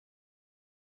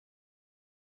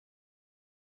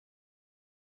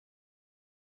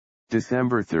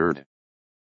December 3rd.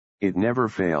 It never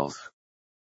fails.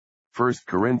 1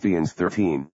 Corinthians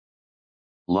 13.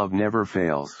 Love never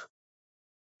fails.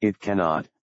 It cannot,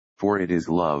 for it is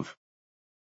love.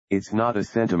 It's not a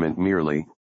sentiment merely,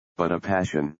 but a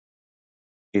passion.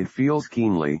 It feels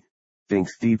keenly,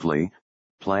 thinks deeply,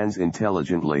 plans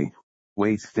intelligently,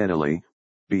 waits steadily,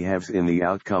 behaves in the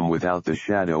outcome without the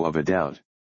shadow of a doubt.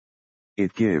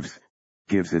 It gives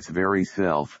its very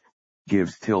self,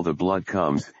 gives till the blood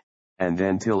comes, and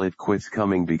then till it quits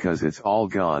coming because it's all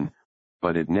gone,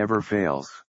 but it never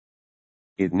fails.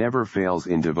 It never fails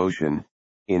in devotion,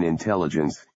 in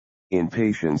intelligence, in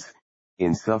patience,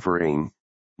 in suffering,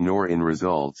 nor in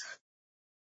results.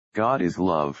 God is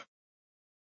love.